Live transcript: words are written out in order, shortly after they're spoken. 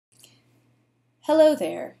Hello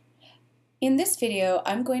there. In this video,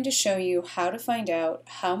 I'm going to show you how to find out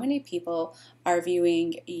how many people are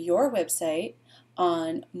viewing your website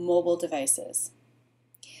on mobile devices.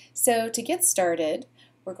 So to get started,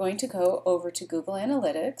 we're going to go over to Google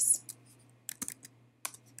Analytics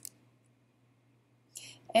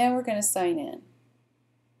and we're going to sign in.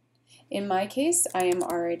 In my case, I am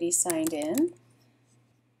already signed in.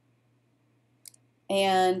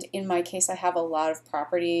 And in my case, I have a lot of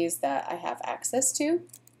properties that I have access to.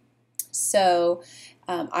 So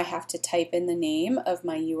I have to type in the name of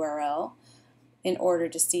my URL in order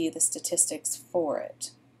to see the statistics for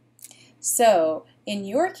it. So in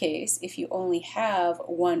your case, if you only have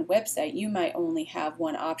one website, you might only have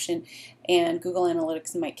one option and Google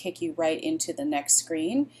Analytics might kick you right into the next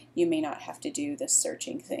screen. You may not have to do the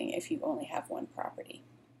searching thing if you only have one property.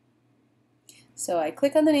 So I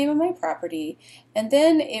click on the name of my property, and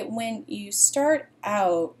then when you start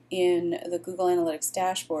out in the Google Analytics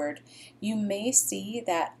dashboard, you may see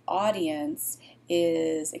that audience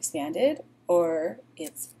is expanded or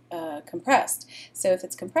it's compressed. So if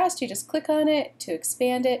it's compressed, you just click on it to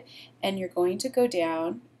expand it, and you're going to go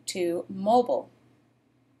down to mobile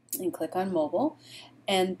and click on mobile,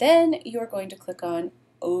 and then you're going to click on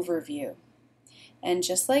overview. And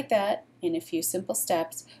just like that, in a few simple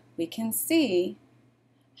steps, we can see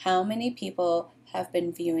how many people have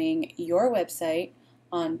been viewing your website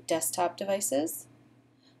on desktop devices,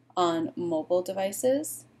 on mobile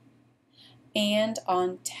devices, and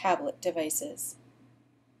on tablet devices.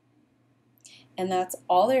 And that's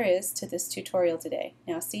all there is to this tutorial today.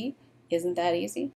 Now see, isn't that easy?